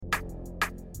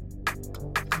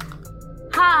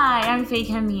Hi, I'm Faye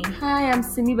Kemi. Hi, I'm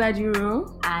Simi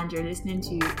Baduro. And you're listening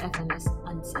to FNS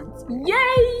Uncensored.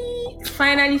 Yay!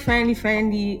 Finally,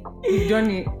 we've done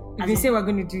it. We've been saying we're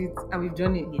going to do it, and we've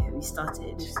done it. Yeah, we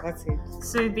started.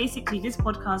 So basically, this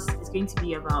podcast is going to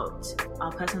be about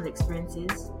our personal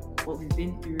experiences, what we've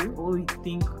been through, or what we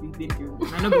think we've been through.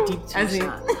 It might not be deep too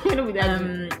short.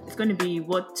 It's going to be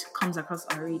what comes across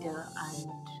our radar and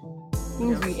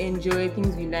things we enjoy,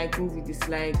 things we like, things we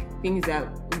dislike, things that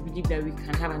we believe that we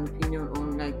can have an opinion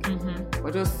on.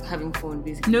 We're just having fun,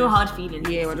 basically. No hard feelings.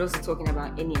 Yeah, we're just talking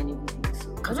about any and everything.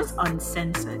 So because it's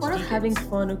uncensored. We're just having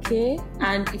fun, okay?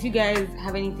 And if you guys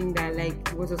have anything that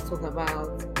you want us to talk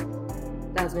about,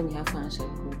 that's when we have financial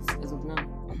quotes as of now.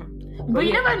 But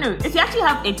you never know. If you actually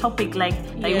have a topic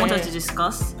that you want us to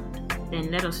discuss, then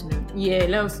let us know. Yeah,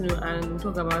 let us know and we'll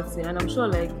talk about it. And I'm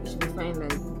sure it should be fine.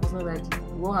 It's not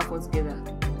we won't have fun together.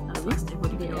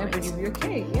 Everybody will be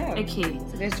okay. Yeah. Okay.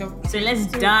 So let's jump. So let's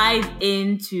dive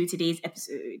into today's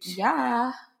episode.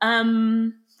 Yeah.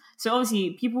 So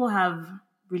obviously people have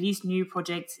released new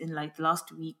projects in the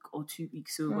last week or 2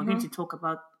 weeks. So we're going to talk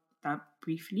about that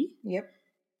briefly. Yep.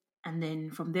 And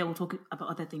then from there we'll talk about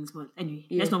other things. But anyway,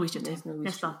 let's not waste your time.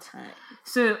 Let's start.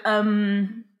 So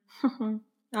album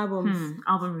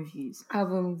reviews.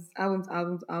 Albums.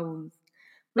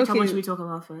 Which album should we talk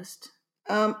about first?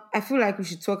 I feel like we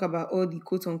should talk about all the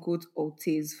quote-unquote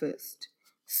altes first.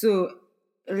 So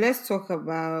let's talk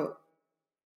about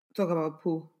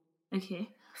Poe. Okay.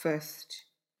 First.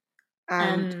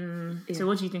 And so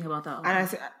what do you think about that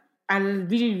album? And I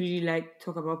really, really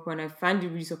talk about Poe, and I find it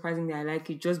really surprising that I like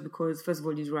it just because first of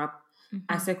all it's rap,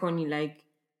 and secondly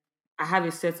I have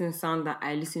a certain sound that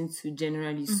I listen to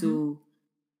generally, so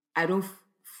I don't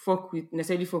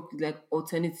necessarily fuck with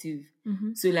alternative.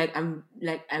 So I'm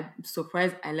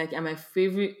surprised I like it. And my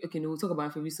favorite, okay, no, we'll talk about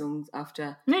my favorite songs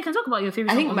after. No, you can talk about your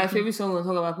favorite I song. think my favorite song we'll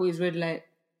talk about Poe is Red Light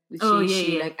with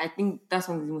Shay. I think that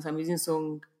song is the most amazing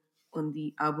song on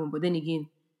the album. But then again,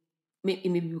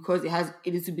 maybe because it has a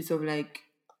little bit of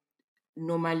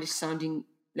normalish sounding,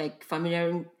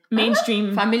 familiar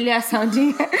mainstream familiar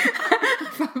sounding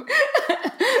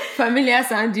familiar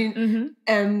sounding,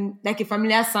 a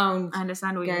familiar sound. I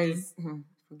understand what guys, you mean.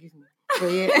 Forgive me. But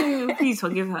yeah. Please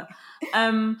forgive her.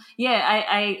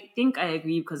 I think I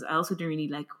agree because I also don't really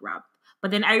like rap.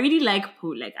 But then I really like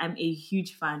Poe. I'm a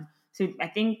huge fan. So I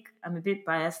think I'm a bit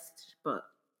biased, but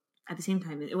at the same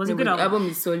time, it was a good album. The album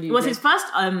is solid. It was his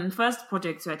first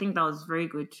project, so I think that was very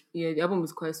good. Yeah, the album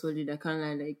was quite solid. I can't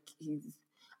lie.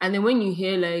 And then when you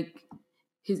hear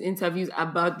his interviews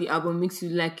about the album, makes you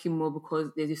like him more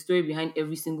because there's a story behind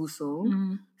every single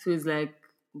song. So it's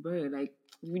bro,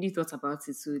 you really thought about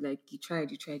it. So you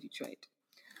tried.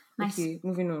 Nice. Okay,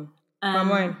 moving on. Palm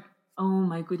wine. Oh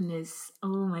my goodness.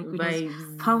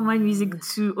 Vibes. Palm wine music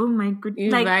too. Oh my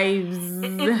goodness.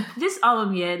 Vibes. This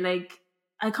album,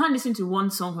 I can't listen to one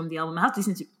song from the album. I have to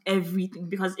listen to everything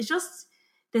because it's just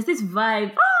there's this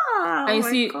vibe.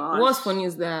 What's funny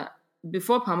is that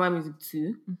before Palm Wine Music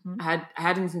 2, I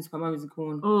hadn't listened to Palm Wine Music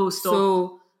 1. Oh, stop.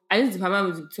 So I listened to Palm Wine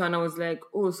Music 2 and I was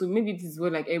so maybe this is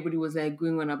what everybody was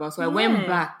going on about. So I went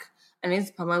back and listened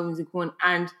to Palm Wine Music 1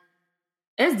 and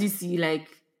SDC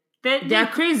they're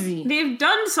crazy. They've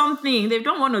done something. They've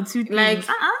done one or two things.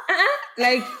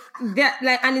 And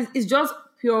it's just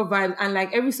pure vibe, and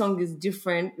every song is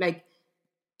different.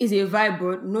 It's a vibe,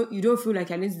 but no, you don't feel you're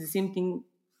listening to the same thing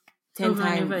 10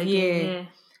 times. Yeah.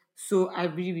 So I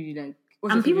really, really like.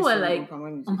 And people were on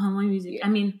Palm Wine Music. Yeah. I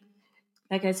mean,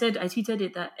 like I said, I tweeted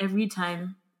it that every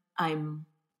time I'm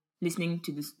listening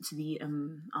to the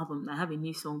album, I have a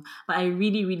new song. But I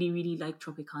really, really, really like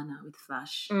Tropicana with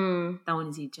Flash. That one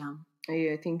is a jam.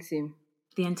 Yeah, I think same.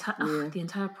 The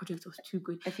entire project was too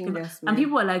good. I think that's. And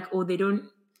people were they don't.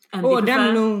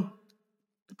 Damn no.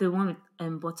 The one with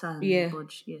Butter and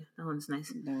Budge. Yeah, that one's nice.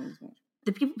 That one's nice.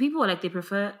 The people were they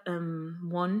prefer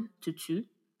 1 to 2.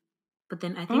 But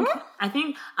then I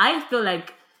feel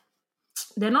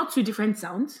they're not two different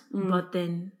sounds, but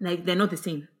then they're not the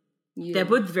same. Yeah. They're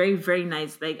both very, very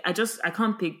nice. I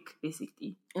can't pick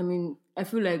basically. I mean, I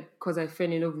feel because I fell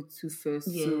in love with 2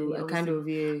 first, so I kind of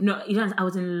No, I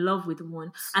was in love with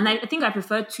 1, and I think I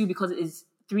prefer 2 because it is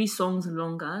 3 songs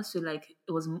longer. So it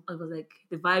was the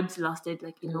vibes lasted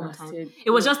a long time.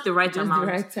 It was just the right amount.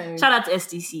 The right time. Shout out to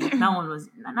STC. That one was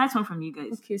a nice one from you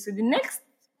guys. Okay, so the next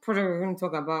project we're going to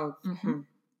talk about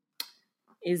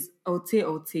is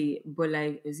Alte, but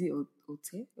is it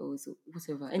Alte or is it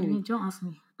whatever? Anyway, don't ask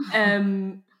me.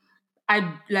 I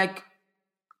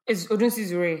it's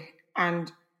Odunsi's Ray,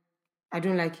 and I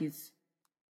don't like it.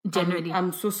 Generally,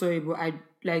 I'm so sorry, but I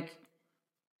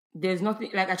there's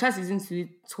nothing I tried to listen to it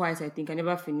twice. I think I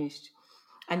never finished.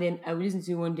 And then I listened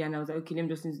to it one day and I was like, okay, let me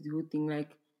just listen to the whole thing.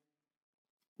 Like,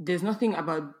 there's nothing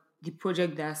about the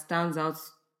project that stands out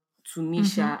to me,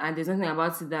 Sha, and there's nothing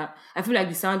about it that I feel like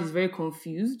the sound is very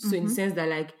confused. So in the sense that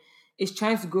like it's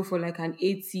trying to go for like an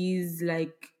 80s,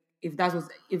 like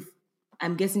if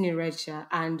I'm guessing it right, Sha,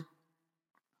 and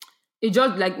it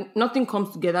just like nothing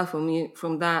comes together for me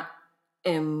from that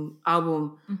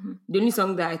album. The only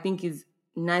song that I think is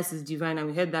nice is Divine, and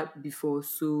we heard that before.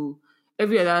 So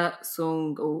every other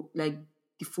song or like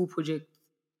the full project,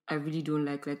 I really don't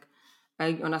like. Like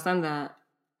I understand that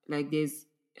like there's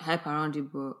hype around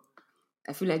it, but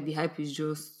I feel like the hype is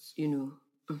just,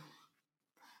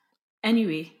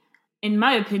 Anyway, in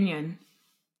my opinion,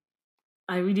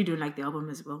 I really don't like the album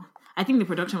as well. I think the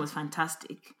production was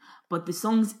fantastic, but the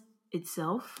songs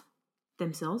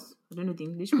themselves, I don't know the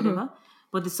English, whatever,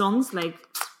 but the songs, like,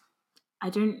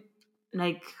 I don't,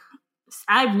 like,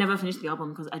 I've never finished the album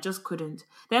because I just couldn't.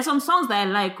 There are some songs that I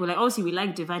like, obviously we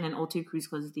like Divine and Alter Cruise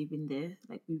because they've been there,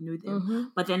 like we know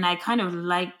them. But then I kind of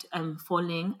liked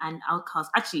Falling and Outcast.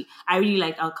 Actually, I really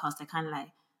like Outcast, I can't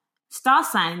lie. Star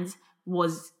Signs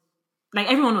was, like,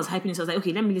 everyone was hyping it, so I was like,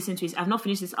 okay, let me listen to it. I've not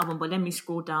finished this album, but let me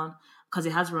scroll down because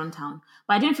it has Runtown.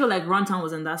 But I didn't feel like Runtown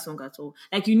was on that song at all.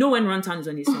 Like, you know when Runtown is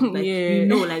on this song. Like, you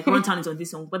know, like, Runtown is on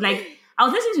this song. But, like, I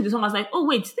was listening to the song, I was like, oh,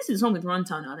 wait, this is the song with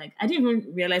Runtown. I didn't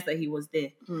even realize that he was there.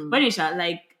 But anyway,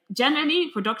 like, generally,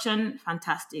 production,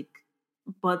 fantastic.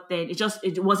 But then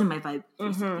it wasn't my vibe,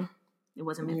 basically. It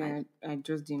wasn't my vibe. I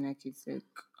just didn't like it. Like,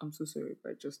 I'm so sorry,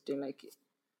 but I just didn't like it.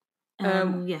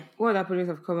 Yeah. What other projects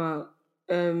have come out?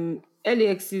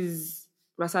 LAX's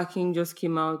Rasakin just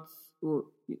came out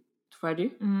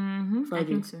Friday? Friday. I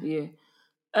think so. Yeah.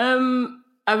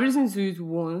 I've listened to it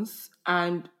once,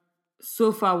 and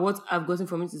so far what I've gotten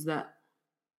from it is that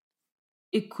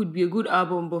it could be a good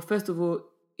album, but first of all,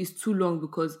 it's too long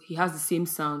because he has the same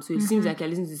sound. So it seems like I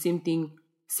listen to the same thing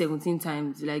 17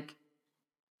 times. Like,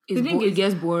 it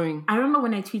gets boring. I remember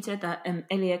when I tweeted that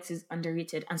LAX is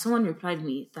underrated, and someone replied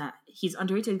me that he's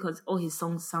underrated because all his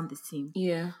songs sound the same.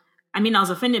 Yeah. I mean, I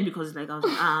was offended because, like, I was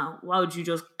like, why would you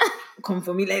just come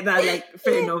for me like that? Like,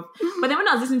 fair enough. But then when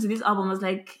I was listening to this album, I was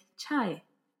like, chai,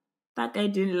 that guy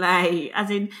didn't lie. As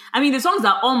in, I mean, the songs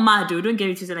are all mad, though. Don't get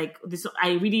me twisted. Like,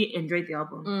 I really enjoyed the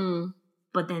album.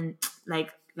 But then,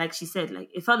 like she said, like,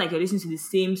 it felt like you're listening to the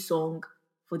same song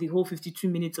for the whole 52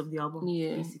 minutes of the album.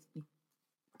 Yeah. Basically.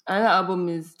 Another album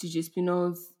is DJ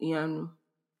Spinall's Ianu.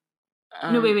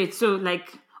 No, wait. So,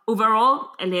 like,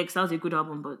 overall, LAX, that was a good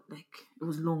album, but, like, it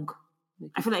was long.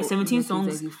 Like, I feel like 17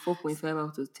 songs. Like 4.5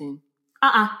 out of 10.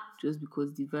 Just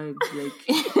because the vibe, like...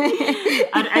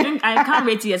 I can't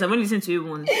rate it yet. I've only listened to it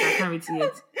once. So I can't rate it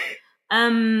yet.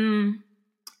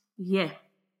 Yeah.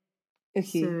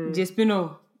 Okay, DJ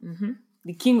Spinall.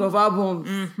 The king of albums.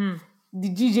 The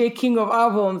DJ king of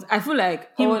albums. I feel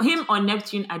like... Him or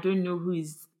Neptune, I don't know who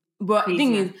is... But the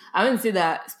thing is, I wouldn't say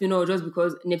that Spinall just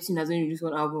because Neptune has only released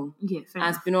one album. Yeah, fair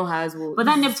and Spinall has... But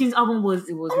that Neptune's album was...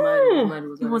 It was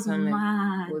mad. It was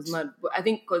mad. It was mad. But I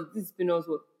think because this is Spinall's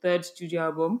third studio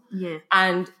album. Yeah.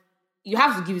 And you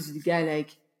have to give it to the guy.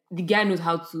 Like, the guy knows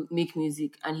how to make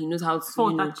music and he knows how to...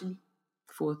 Fourth, actually.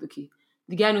 Fourth, okay.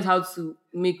 The guy knows how to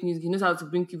make music. He knows how to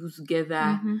bring people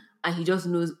together. And he just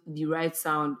knows the right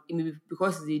sound. It may be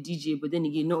because he's a DJ, but then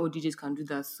again, not all DJs can do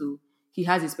that. So he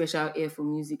has a special ear for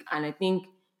music. And I think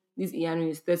this Ianu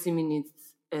is 30 minutes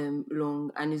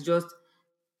long. And it's just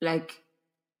like,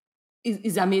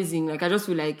 it's amazing. Like, I just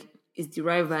feel like it's the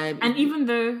right vibe. And even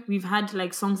though we've had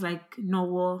like songs like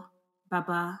Nowo,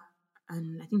 Baba,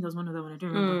 and I think there was one other one, I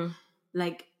don't remember.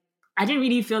 Like, I didn't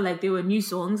really feel like they were new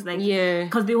songs. Like, yeah.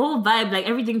 Because the whole vibe, like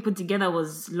everything put together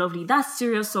was lovely. That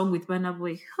Serious song with Burna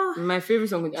Boy. My favorite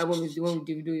song with the album is the one with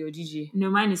Davido, Your DJ. No,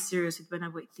 mine is Serious with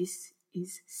Burna Boy. This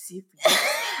is serious.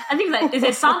 I think like it's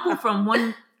a sample from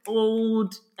one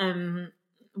old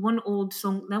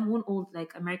song, that one old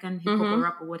like American hip hop or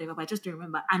rap or whatever, but I just don't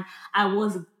remember. And I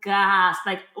was gassed.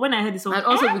 Like when I heard the song, and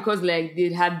also because like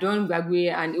they had done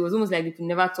Gbagwe and it was almost like they could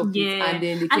never talk it, and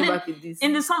then they came back with this.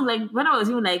 In the song, like when I was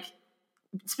even like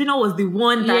Spinall was the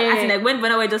one that actually, like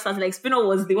when I just started, like Spinall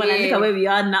was the one. And look at where we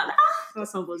are now. Like, that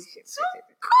song was so good.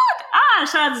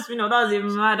 Shout out to Spinall. That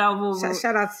was a mad album.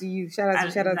 Shout out to you. Shout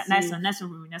out to you. Nice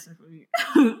one from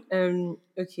you.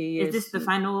 Okay. Yes. Is this the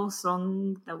final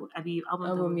song that would be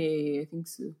album? Yeah, I think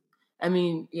so. I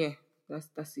mean, yeah,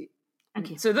 that's it.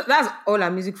 Okay. So that's all our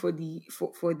music for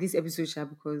this episode, Sha,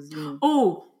 because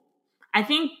Oh, I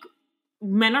think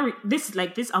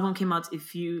this album came out a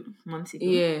few months ago.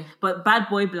 Yeah. But Bad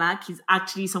Boy Black is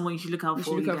actually someone you should look out You for.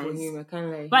 should look you out for guys. him. I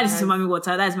can't lie. Why listen to Mami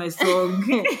Water? That's my song.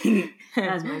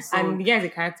 That's my song. And the guy's a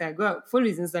character. Go out, follow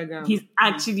his Instagram. He's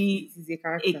actually he's a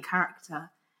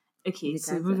character. Okay, He's a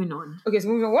so character. moving on. Okay, so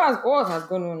moving on. What has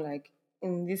gone on like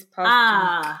in this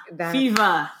past week?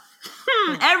 Fever.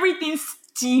 Everything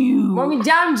stew. Mommy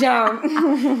Jam Jam.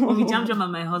 Mommy Jam Jam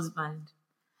and my husband.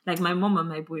 Like my mom and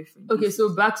my boyfriend. Okay, so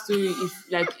backstory is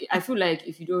like I feel like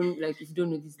if you don't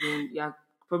know this, then you're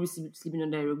probably sleeping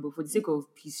under a rug. But for the sake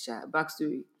of peace,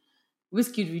 backstory.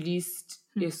 Wizkid released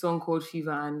a song called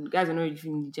Fever, and guys are not really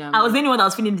feeling the jam. I was the only one that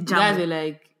was feeling the jam. Guys were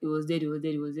like, it was dead,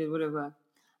 whatever.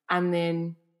 And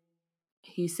then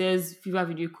he says Fever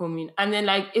video coming, and then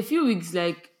like a few weeks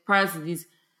like prior to this,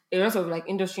 a lot of like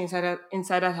industry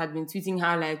insiders had been tweeting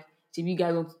how like JB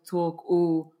guys want to talk.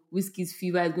 Oh, Wizkid's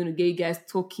Fever is going to get you guys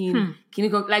talking. Can you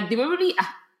go? Like they were really.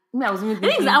 I wasn't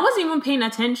even paying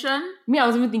attention. I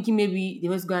was even thinking maybe he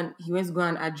went to go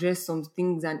and address some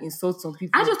things and insult some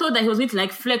people. I just thought that he was going to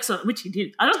like flex on, which he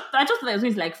did. I just thought that he was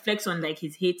going to like flex on like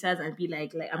his haters and be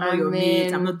like I'm not your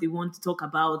mate, I'm not the one to talk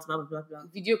about, blah blah blah blah.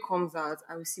 Video comes out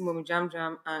and we see Mommy Jam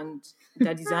Jam and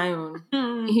Daddy Zion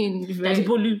in Daddy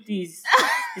Bolu, please.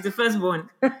 He's the first one.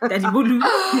 Daddy Bolu.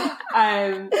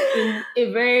 In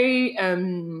a very I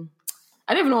don't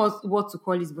even know what to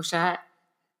call this, but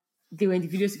they were in the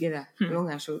video together, long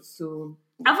and short. So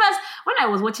at first, when I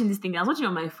was watching this thing, I was watching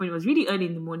on my phone. It was really early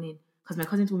in the morning because my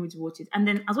cousin told me to watch it. And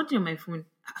then I was watching on my phone.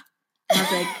 And I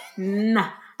was like, nah.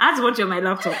 I had to watch it on my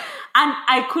laptop. And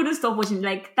I couldn't stop watching.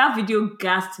 Like, that video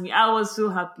gassed me. I was so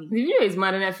happy. The video is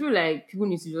mad, and I feel like people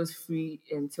need to just free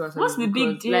Tiwa Savage. What's the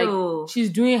big deal? Like, she's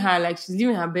doing she's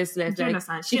living her best life. Do you like,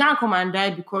 understand? She can't come and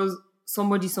die because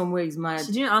somebody somewhere is mad.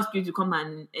 She didn't ask you to come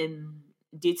and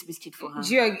date Wizkid for her.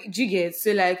 Do you get?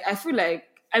 So, like, I feel like,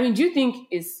 do you think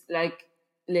it's, like,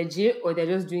 legit or they're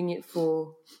just doing it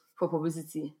for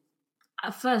publicity?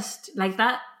 At first,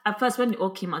 when it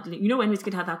all came out, you know when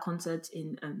Wizkid had that concert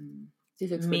in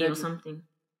May or something?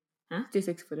 Huh? Stay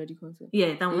Sexy for Daddy concert.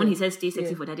 Yeah, that when he said stay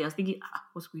sexy for Daddy, I was thinking,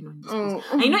 what's going on in this place?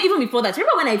 And even before that,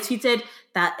 remember when I tweeted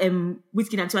that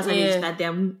Wizkid and Tiwa Savage that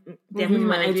they're moving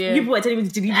my life? People were telling me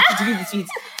to delete the tweets.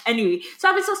 Anyway, so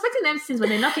I've been suspecting them since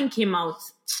when nothing came out.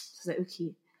 So I was like,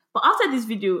 okay. But after this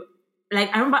video, like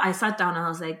I remember I sat down and I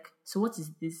was like, so what is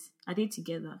this? Are they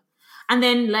together? And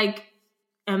then like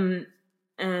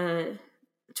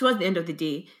towards the end of the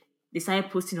day, they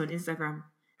started posting on Instagram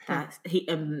that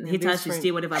haters should stay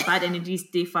whatever, bad energy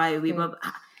stay far away. Blah, blah.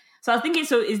 So I was thinking,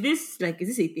 so is this a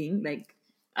thing? Like,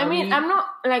 I'm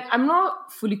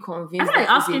not fully convinced. I feel like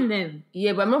asking them.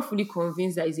 Yeah, but I'm not fully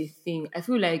convinced that is a thing. I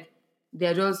feel like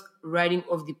they're just riding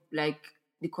off the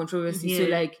controversy. Yeah,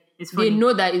 so like they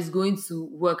know that it's going to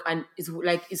work and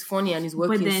it's funny and it's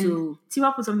working. But then so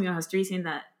Tiwa put something on her story saying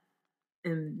that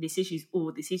they say she's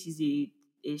old. They say she's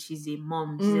a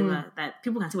mom. That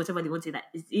people can say whatever they want to say. That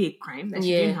is a crime that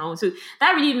she's doing her own. So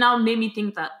that really now made me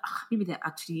think that maybe they're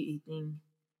actually a thing.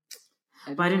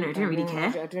 But I don't know. I don't really care.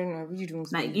 I don't know. I really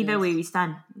don't. Like either way, we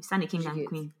stand a king and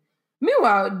queen.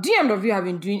 Meanwhile, DMW have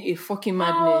been doing a fucking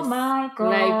madness. Oh my god!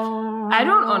 Like I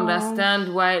don't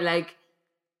understand why. Like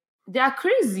they are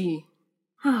crazy.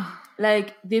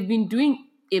 Like they've been doing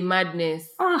a madness.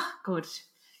 Oh god!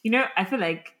 You know, I feel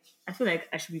like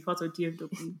I should be part of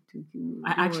DMW.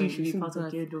 I actually should be part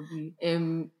of DMW.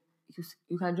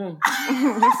 You can join.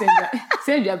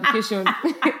 Send your application.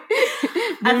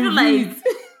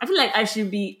 I feel like I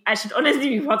should honestly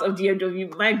be part of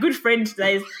DMW. My good friend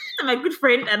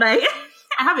and I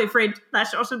have a friend that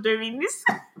should also doing this.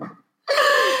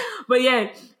 But yeah,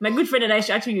 my good friend and I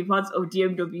should actually be part of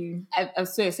DMW. I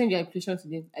swear, send your application to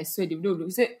them. I swear they will.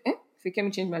 You say, if you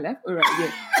can change my life, all right,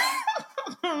 yeah.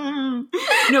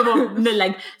 No,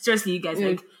 like seriously, you guys,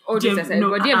 like all this aside,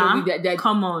 but DMW, they're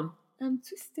come on. I'm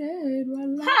twisted.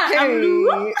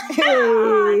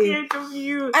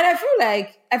 DMW. And I feel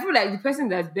like the person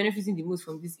that's benefiting the most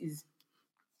from this is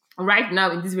right now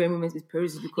in this very moment is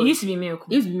Peruzzi, because it used to be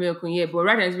Miracle. Yeah, but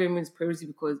right now in this very moment is Peruzzi,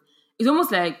 because it's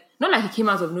almost like not like he came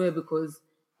out of nowhere, because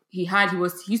he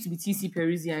used to be TC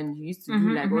Peruzzi and he used to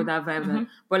do like all that vibes,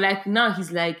 but like now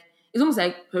he's like, it's almost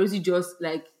like Peruzzi just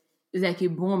like is like a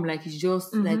bomb, like he's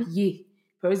just like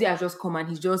Peruzzi has just come and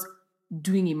he's just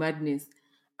doing a madness.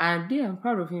 And yeah, I'm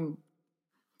proud of him.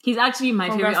 He's actually my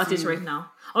favorite artist right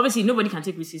now. Obviously, nobody can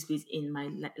take Wizkid's place in my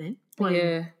line.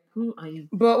 Yeah. Who are you?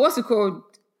 But what's it called?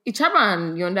 Ichaba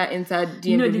and Yonda entered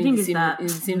DMW the thing is that, at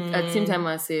the same time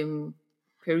as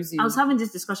Peruzzi. I was having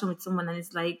this discussion with someone and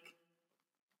it's like...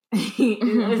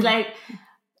 it's like...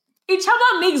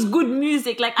 Ichaba makes good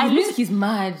music. Like His music is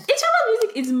mad. Ichaba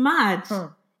music is mad.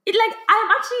 It like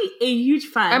I'm actually a huge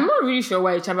fan. I'm not really sure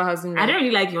why Ichaba hasn't. I don't really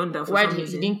like Yonda for why some he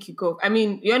reason. didn't kick off. I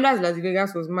mean, Yonda's Las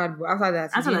Vegas was mad, but after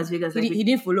that, Las Vegas, he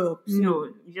didn't follow up. So no,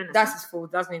 you don't that's his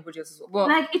fault. That's not anybody else's fault. But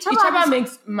like Ichaba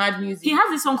makes mad music. He has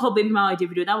this song called Baby Mama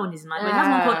Davido. That one is mad. But he has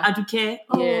one called Aduke.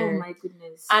 Oh my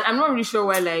goodness. And I'm not really sure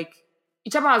why like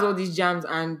Ichaba has all these jams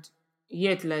and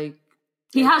yet like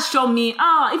he has shown me.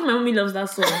 Even my mommy loves that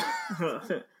song.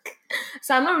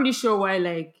 So I'm not really sure why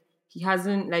like he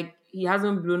hasn't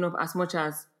blown up as much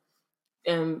as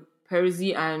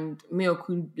Peruzzi and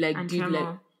Mayoku like and did Tremor.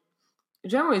 Like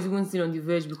Drama is even still on the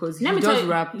verge because he does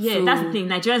rap. Yeah, so, that's the thing.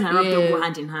 Nigerians and rap don't go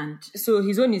hand in hand. So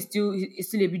his own is still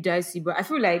a bit dicey, but I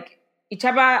feel like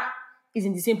Ichaba is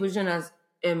in the same position as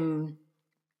Peruzzi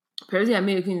and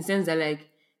Mayoku in the sense that like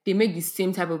they make the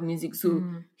same type of music, so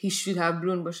he should have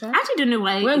blown. But I actually don't know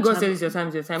why. When God says it's your time,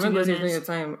 it's your time. When God says it's not your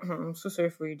time, I'm so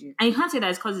sorry for you, dude. And you can't say that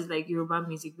it's because it's like Yoruba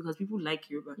music because people like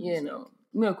Yoruba music. Yeah, no.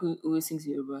 Mayoku always sings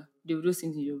in Yoruba. Davido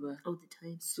sings in Yoruba all the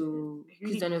time. So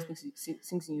Chris Daniels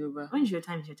sings in Yoruba. When is your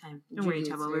time? It's your time. Don't worry,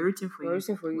 Chaba. We're rooting for you. We're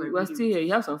rooting for you. We're still here.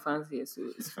 You have some fans here, so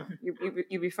it's fine.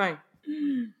 You'll be fine.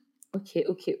 Okay.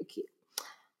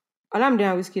 Olamide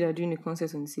and Wizkid are doing a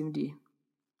concert on the same day.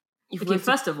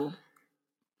 First of all,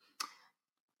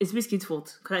 it's Wizkid's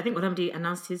fault because I think Olamide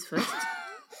announced his first.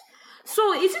 So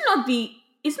it's not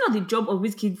the job of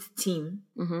Wizkid's team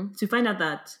to find out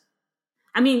that.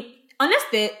 I mean, unless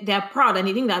they're proud and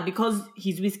they think that because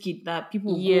he's Wizkid that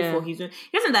people will go for his own.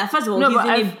 Isn't that first of all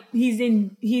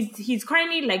he's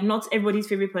currently like not everybody's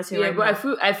favorite person. Yeah, right but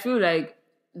now. I feel like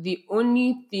the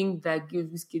only thing that gives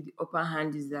Wizkid the upper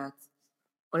hand is that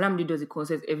Olamide does a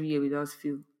concert every year without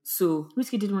fail. So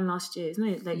Wizkid did one last year. It's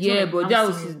not like but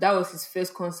that was his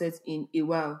first concert in a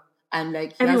while, and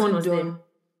like he everyone hasn't was done. There.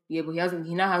 Yeah, but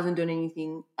he now hasn't done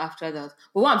anything after that.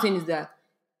 But what I'm saying is that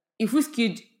if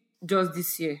Wizkid does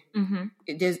this year,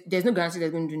 there's no guarantee that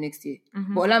he's going to do next year.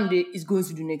 But Olamide is going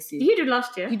to do next year. Did he do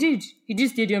last year? He did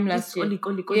stadium last year.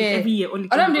 Every year.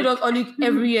 Olamide does Oli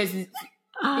every year.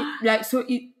 Like so,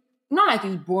 it not like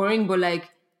it's boring, but like.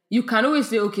 You can always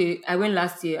say, okay, I went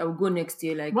last year, I will go next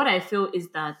year. Like what I feel is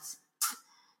that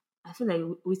I feel like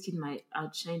Wizkid might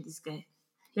outshine this guy.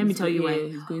 Let me tell you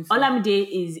why. Olamide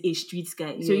is a street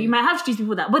guy. So you might have street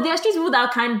people but there are street people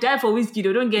that can die for Wizkid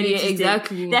or don't get it.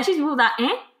 Exactly. There are street people that,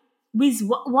 Wiz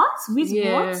what? Wiz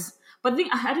what? But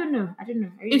I don't know.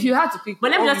 If you had to pick.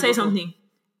 But let me just tell you something.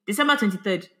 December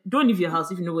 23rd, don't leave your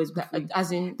house if you know where it's going.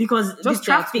 As in, because just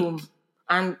traffic.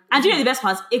 And do you know the best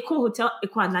part? Echo Hotel,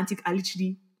 Echo Atlantic are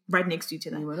literally right next to each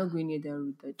other. We're not going near that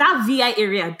route. That VI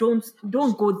area, don't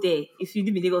go there. If you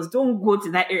live in Lagos, don't go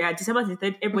to that area. December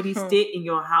 23rd, everybody stay in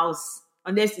your house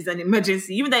unless it's an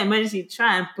emergency. Even that emergency,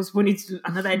 try and postpone it to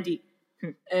another day.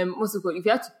 If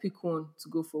you had to pick one to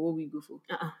go for, what would you go for?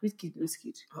 Wizkid.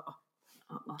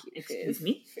 Excuse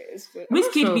me. Fair.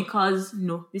 Wizkid because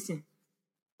listen,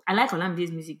 I like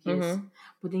Olamide's music, yes,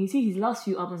 but then you see his last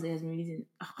few albums that he has been releasing.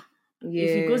 Yeah.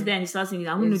 If he goes there and he starts singing,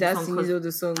 I won't know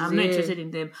the songs. I'm not interested in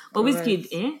them. But Wizkid,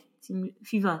 Team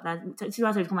Fever,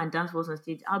 Fever to come and dance for us on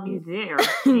stage, I'll be there.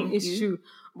 It's true.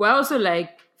 But I also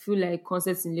feel like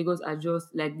concerts in Lagos are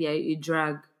just like they are a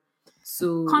drag.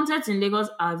 So concerts in Lagos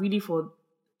are really for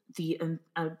the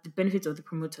benefits of the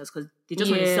promoters because they just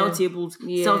want to sell tables,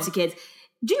 sell tickets.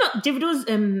 Do you know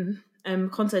Davido's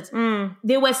concerts?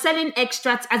 They were selling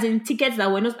extras, as in tickets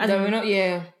that were not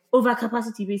over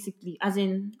capacity, basically, as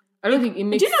in. I don't think it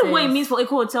makes sense. Do you know what it means for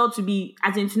Echo Hotel to be,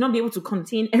 as in to not be able to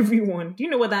contain everyone? Do you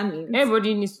know what that means?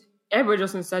 Everybody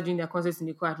just needs to start doing their concerts in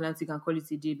Echo Atlantic and call it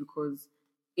a day because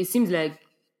it seems like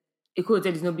Echo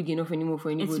Hotel is not big enough anymore for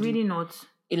anybody. It's really not.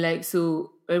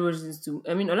 So everybody just needs to.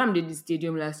 I mean, Olam did the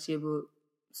stadium last year, but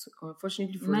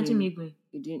unfortunately for him,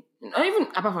 he didn't. Not even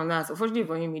apart from that, unfortunately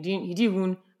for him, he didn't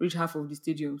even reach half of the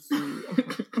stadium. So.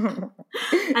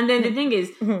 And then the thing is,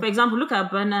 for example, look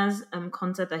at Burna's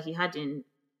concert that he had in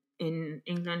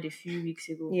England a few weeks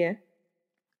ago. Yeah.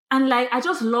 And I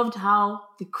just loved how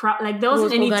the crowd, there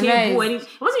wasn't any table. It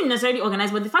wasn't necessarily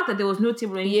organized, but the fact that there was no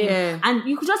table or anything. Yeah. And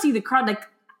you could just see the crowd,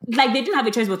 they didn't have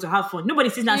a choice but to have fun. Nobody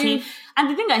sits down saying,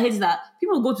 and the thing I hate is that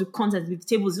people go to concerts with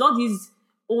tables, all these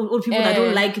old people that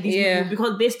don't like these people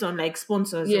because based on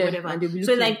sponsors or whatever.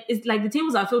 So it's the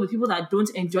tables are filled with people that don't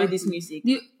enjoy this music.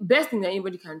 The best thing that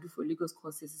anybody can do for Lagos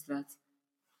concerts is that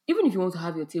even if you want to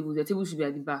have your table should be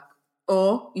at the back.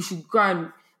 Or you should go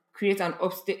and create an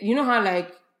upstairs. You know how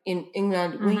in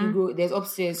England when you go, there's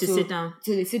upstairs to sit down.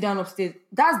 So they sit down upstairs.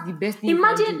 That's the best thing.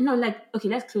 Imagine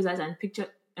let's close eyes and picture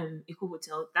Eco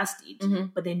Hotel, that stage,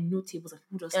 but then no tables and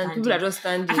people just And standing. people are just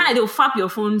standing. I kind of they'll fap your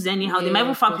phones anyhow. They might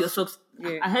even of fap course. your socks.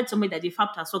 Yeah. I heard somebody that they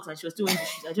fapped her socks and she was still wearing the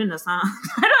shoes. I don't understand.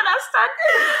 I don't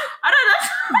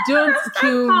understand. Don't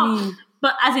kill how. me.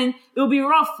 But as in, it'll be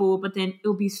rough, but then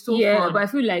it'll be so fun. But I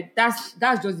feel like that's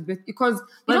just the best because it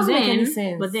But doesn't then, make any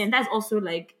sense. But then that's also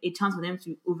like a chance for them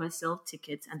to oversell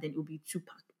tickets and then it'll be too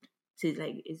packed. So it's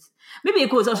like maybe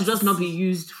Eco Hotel should just not be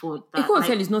used for that. Eco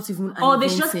Hotel is not even an or they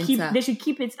event should center. they should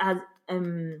keep it as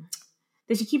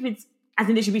they should keep it as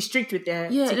in they should be strict with their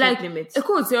ticket limits.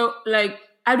 Eco Hotel, like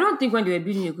I don't think when they were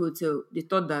building Eco Hotel, they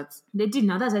thought that. They did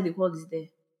now, that's why they called it there.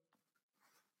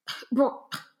 But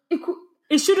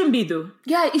it shouldn't be though.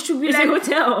 Yeah, it should be it's like a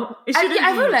hotel. It shouldn't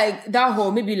I be. feel like that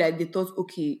hall, maybe like they thought,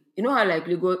 okay, you know how like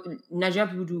Nigerian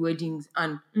people do weddings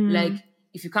and like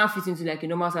if you can't fit into like a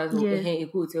normal size hall, a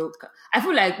hotel. I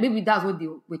feel like maybe that's what they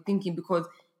were thinking because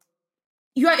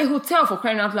you are a hotel for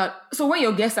crying out loud. So when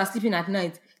your guests are sleeping at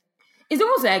night, it's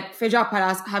almost like Federal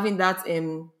Palace having that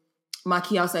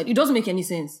marquee outside. It doesn't make any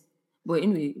sense. But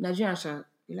anyway, Nigerians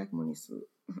they like money, so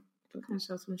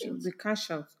they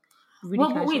cash out.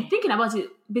 Really wait, thinking about it,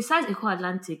 besides Eco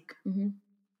Atlantic,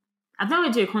 I've never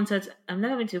been to a concert. I've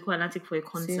never been to Eco Atlantic for a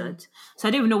concert, so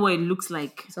I don't even know what it looks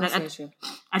like. Like I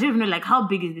don't even know like how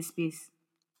big is the space.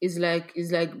 It's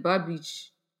like Bar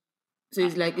Beach. So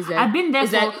it's like I've been there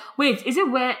for. Wait, is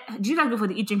it where? Do you guys go for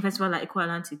the Eat Drink Festival at Eco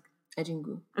Atlantic? I didn't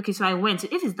go. Okay, so I went.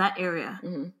 If it's that area,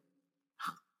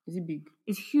 is it big?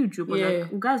 It's huge, but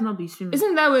like, will guys not be swimming?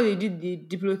 Isn't that where they did the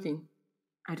Diplo thing?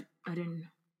 I don't know.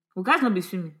 Will guys not be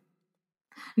swimming?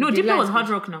 No, Diplo was Hard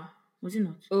Rock now. Was it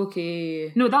not?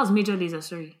 Okay. No, that was Major Lazer,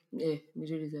 sorry. Yeah,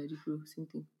 Major Lazer, Diplo, same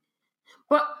thing.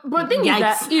 But thing is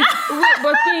that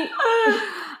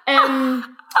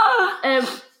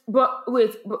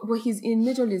but he's in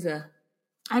Major Lazer.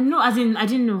 I know, as in I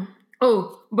didn't know.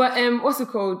 Oh, but what's it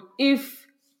called? If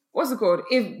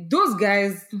those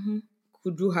guys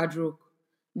could do Hard Rock,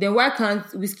 then why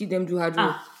can't Whiskey them do Hard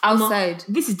Rock outside?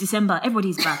 No, this is December.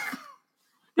 Everybody's back.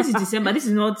 This is December. This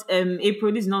is not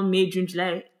April. This is not May, June,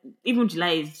 July. Even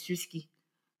July is risky.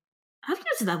 Have you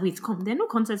noticed that? Wait, there are no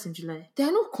concerts in July. There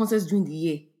are no concerts during the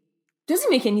year. Doesn't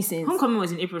make any sense. Homecoming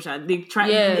was in April. They tried.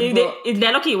 Yeah,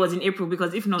 they're lucky it was in April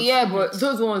because if not, but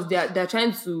those ones they're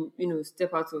trying to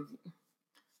step out of.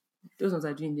 Those ones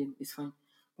are doing them. It's fine.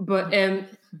 But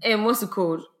what's it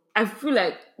called? I feel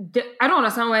like I don't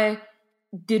understand why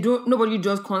nobody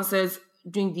does concerts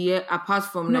during the year apart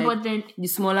from but then, the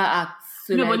smaller acts.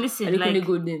 So but listen, like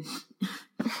go then.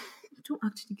 Don't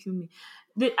actually kill me.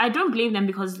 I don't blame them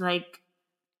because like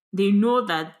they know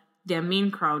that their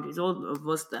main crowd is all of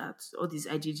us all these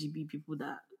IGGB people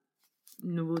that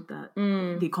know that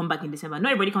they come back in December.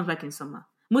 Not everybody comes back in summer.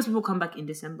 Most people come back in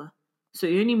December. So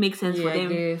it only makes sense for them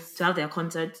to have their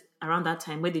concert around that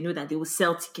time where they know that they will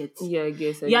sell tickets. Yeah, I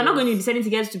guess. You're not going to be selling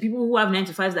tickets to people who have 9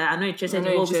 to 5s that are not interested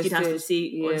in what Whiskey has to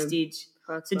say on stage.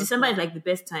 So December is like the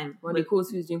best time. When the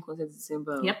Coast is doing concerts in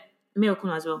December. Yep.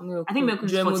 Miracle as well. I think Miracle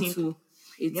is 14th.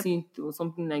 18th or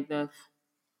something like that.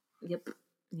 Yep.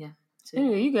 Yeah. So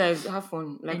anyway, you guys have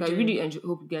fun. Like I really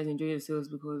hope you guys enjoy yourselves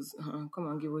because come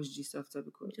on, give us gist after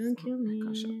because don't kill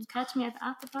me. Catch me at the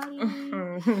after party.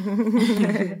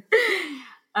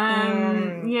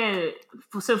 Yeah.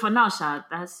 So for now, Sha,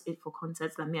 that's it for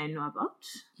concerts that I know about.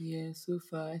 Yeah. So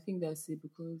far, I think that's it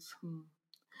because.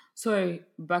 Sorry,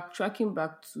 backtracking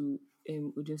back to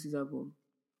Odunsi's album.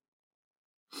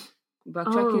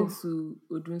 Backtracking to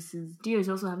Odunsi's. Dio is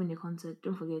also having a concert.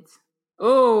 Don't forget.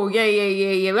 Oh, yeah.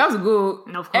 We have to go.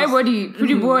 Of course. Everybody,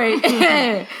 pretty boy.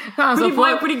 Come pretty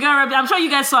boy, pretty girl. I'm sure you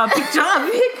guys saw a picture.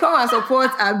 Come and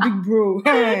support our big bro.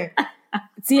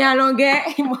 Tia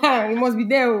Longe, he must be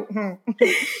there.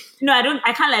 No,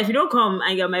 I can't lie. If you don't come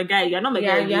and you're my guy, you're not my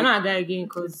guy. You're not a guy again.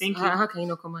 Because how can you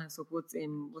not come and support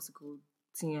what's it called?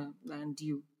 Tia and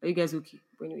Dio. Are you guys okay?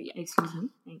 Anyway, excuse me.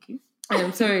 Thank you.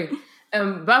 I'm sorry.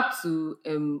 Back to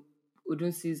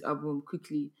Odunsi's album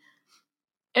quickly.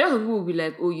 A lot of people will be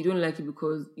like, oh, you don't like it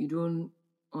because you don't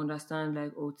understand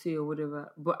like Ote or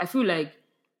whatever. But I feel like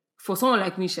for someone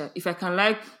like Misha, if I can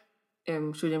like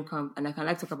Show Them Come and I can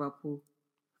like talk about Paul,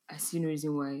 I see no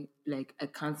reason why like I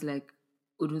can't like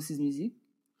Odunsi's music.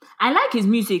 I like his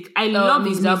music. I love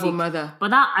his music. Mother.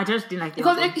 But that I just didn't like the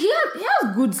because album. He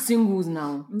has good singles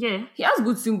now. Yeah. He has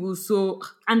good singles, so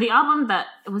and the album that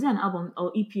was it an album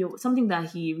or EP or something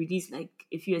that he released like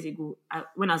a few years ago.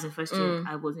 When I was in first year,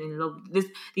 I was in love with this.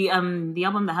 The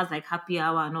album that has like Happy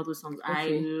Hour and all those songs.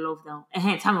 Okay. I love that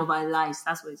one. Time of Our Lives,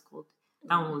 that's what it's called.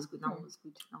 That one was good.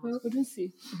 Well, we don't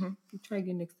see. We'll try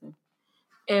again next time.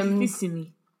 Listen to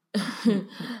me.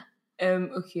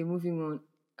 Okay, moving on.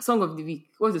 Song of the week.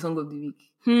 What's the song of the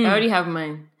week? I already have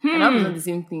mine. And that was not the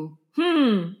same thing.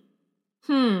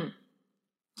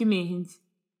 Give me a hint.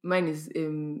 Mine is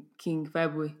King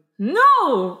Fireboy.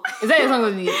 No! Is that your song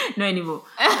of the week? No anymore.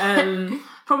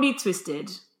 Probably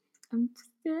Twisted.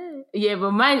 Yeah,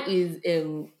 but mine is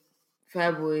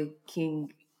Fireboy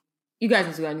King. You guys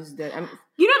need to go to that.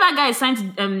 You know that guy is signed to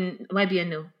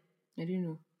YBNO? I don't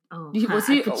know. Oh, Was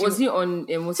he on?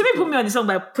 Somebody put me on the song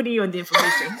by putting you on the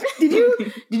information.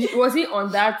 Was he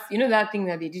on that? You know that thing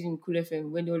that they did in Cool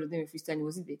FM when all of them were freestyling?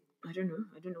 Was he there? I don't know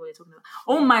what you're talking about.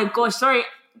 Oh my gosh, sorry.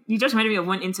 You just reminded me of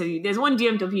one interview. There's one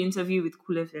DMW interview with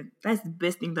Cool FM. That's the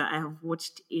best thing that I have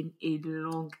watched in a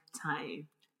long time.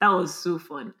 That was so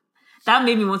fun. That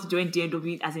made me want to join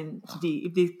DMW as in today.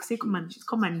 If they say come and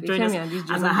join us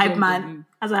as a hype man.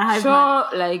 As a hype man.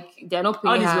 Sure, like they're not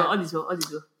paying all this well.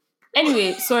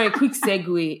 Anyway, sorry, quick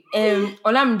segue.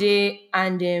 Olamide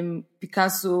and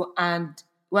Picasso and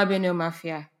YBNL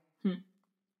Mafia.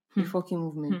 A fucking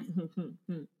movement.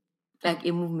 Like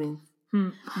a movement.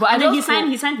 But I think he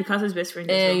signed Picasso's best friend.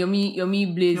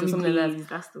 Yomi Blaze or something like that.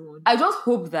 That's the one. I just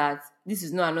hope that this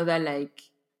is not another like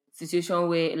situation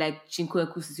where like Chinko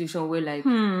Eku situation where like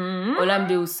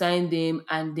Olamide will sign them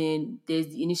and then there's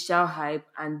the initial hype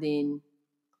and then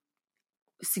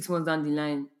 6 months down the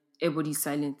line everybody's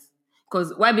silent.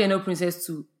 Because YBNL Princess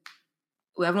 2,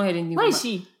 we have not heard anything. Where is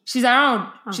she? She's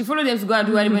around. Oh. She followed them to go and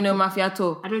do YBNL Mafia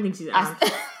tour. I don't think she's around.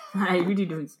 I really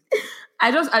don't.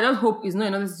 I just hope it's not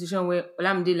another situation where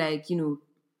Olamide like,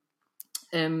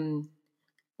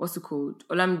 what's it called?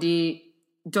 Olamide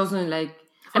doesn't like,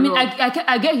 I mean,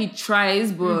 I get he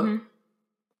tries, but...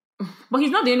 But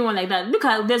he's not the only one like that. Look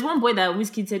at, there's one boy that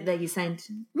Wizkid said that he signed.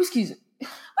 Wizkid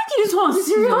is one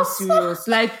serious.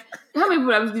 Like, how many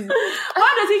people have this?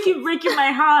 Why does he keep breaking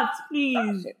my heart?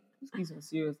 Please. Wizkid is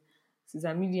serious. Since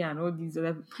Amelia and all these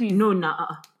other people. Please. No,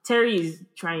 Terry is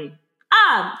trying.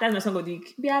 That's my song of the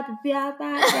week.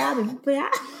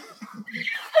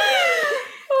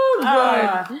 Oh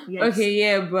God. Yes. Okay,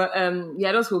 yeah, but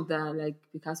I just hope that like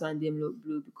Picasso and them look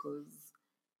blue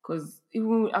because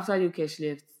even after Lil Kesh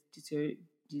left,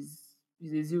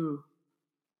 he's a zero.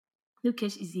 Lil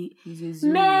Kesh he's a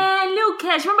zero. Man, Lil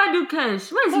Kesh, remember Lil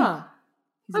Kesh? Where is he?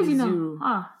 He's a zero.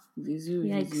 He's a zero.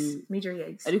 Yikes. Major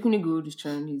yikes. Adekunle Gold is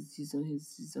trying. He's on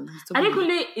his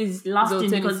Adekunle is lasting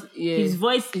because his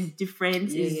voice is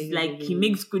different. He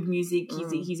makes good music.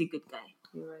 He's a good guy.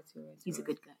 You're right. He's a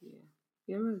good guy. Yeah.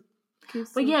 You're right. Okay,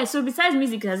 but yeah, so besides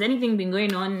music, has anything been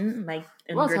going on like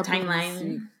in your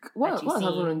timeline? What's happened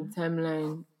on the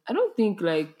timeline? I don't think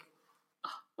like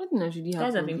nothing actually happened. You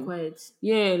guys have been quiet.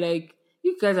 Yeah, like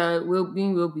you guys are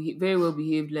very well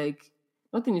behaved. Like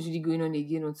nothing is really going on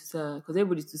again on Twitter because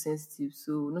everybody's too sensitive.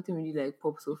 So nothing really like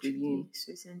pops off again.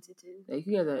 So sensitive. Like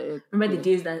you guys are. Remember the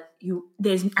days that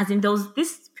there was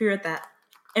this period that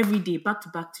every day back to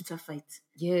back Twitter fights.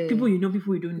 Yeah. People you know,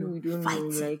 people you don't know. We don't fight. know,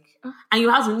 like and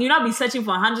you not be searching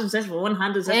for 100 search for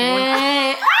 100 search for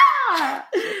 100.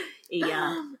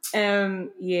 Yeah.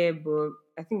 Yeah, but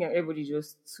I think everybody's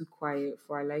just too quiet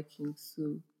for our liking.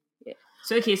 So yeah.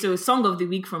 So song of the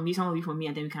week from you, song of the week from me,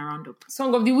 and then we can round up.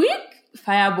 Song of the week?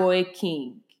 Fireboy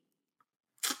King.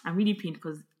 I'm really pained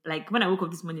because like when I woke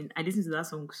up this morning, I listened to that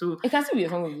song. So it can still be a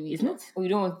song of the week, isn't it? Or you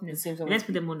don't want the same song? Let's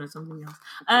put them on or something else.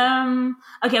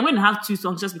 Okay, I'm going to have 2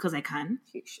 songs just because I can.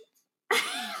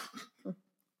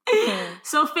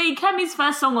 So Faye Kemi's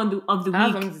first song of the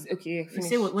week. Okay, finish.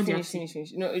 Say what do you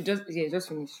finish? No, just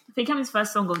finish. Faye Kemi's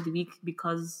first song of the week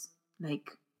because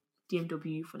like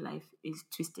DMW for Life is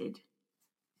Twisted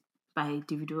by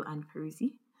Davido and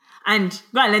Peruzzi. And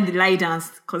go and learn the lie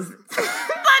dance because that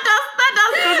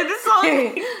dance goes in the song.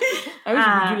 I wish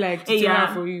we could do like tutorial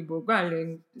for you, but go and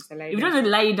learn the lie dance. If you don't know the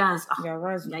lie dance,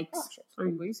 yikes.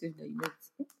 Sorry, but you said that you know.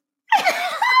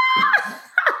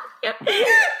 I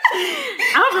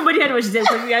hope everybody heard what she said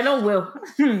because we are not well.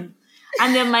 And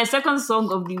then my second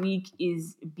song of the week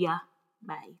is Bia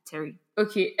by Terry.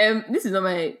 Okay, this is not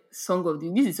my song of the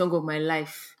week. This is song of my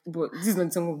life, but this is not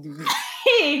the song of the week.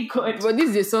 Hey, God. But this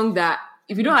is a song that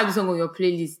if you don't have the song on your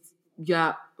playlist,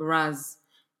 you're Raz.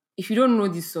 If you don't know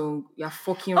this song, you're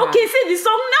fucking Raz. Okay, say the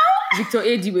song now. Victor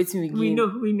A.D. waiting again. We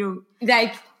know.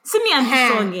 Like, sing me and this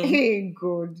song. Hey,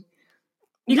 God.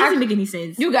 It doesn't make any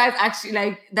sense. You guys actually,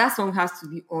 like, that song has to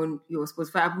be on your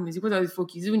Spotify, Apple Music, what are these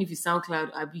focus, even if it's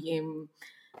SoundCloud, IBM,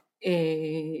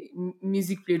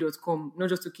 musicplay.com, not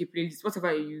just okay playlist,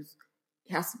 whatever you use,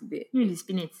 it has to be there. You need to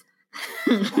spin it.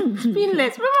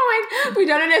 Spinless. Remember when we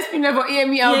downloaded Spinless for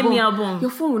AME album?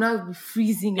 Your phone will now be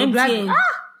freezing. You're like,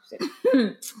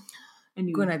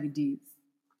 Anyway. Gonna be days.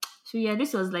 So yeah,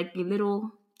 this was like a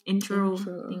little intro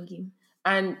thingy.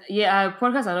 And yeah, our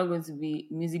podcasts are not going to be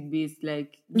music based.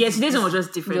 Like today's one was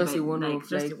just different. Just like, a one-off.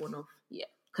 Just a one-off. Yeah.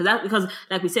 Because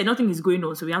like we said, nothing is going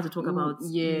on, so we have to talk about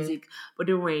music. But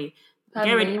don't worry,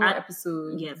 get ready for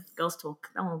episode. Yeah, girls talk.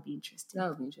 That one will be interesting. That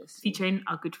will be interesting. Featuring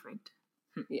our good friend.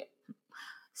 Yeah.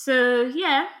 So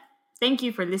yeah, thank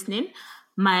you for listening.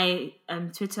 My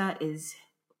Twitter is,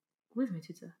 where's my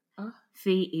Twitter?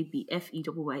 FeyAB,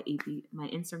 FEYYAB. My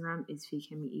Instagram is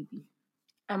FeyKemiAB.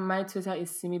 And my Twitter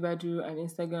is Simi Badru, and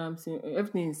Instagram,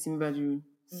 everything is Simi Badru.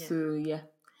 Yeah. So yeah.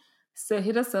 So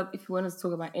hit us up if you want us to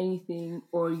talk about anything,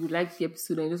 or you like the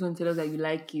episode and you just want to tell us that you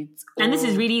like it. And this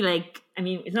is really like, I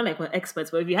mean, it's not like we're experts,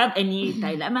 but if you have any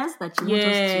dilemmas that you want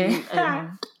us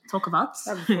to talk about,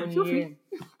 feel free.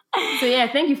 So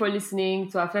yeah, thank you for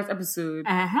listening to our first episode.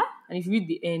 And if you read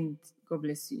the end, God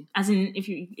bless you. As in, if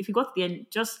you got to the end,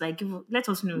 just like let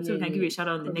us know so we can give you a shout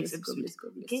out on the next episode.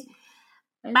 God bless okay.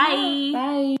 You. Bye.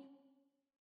 Bye.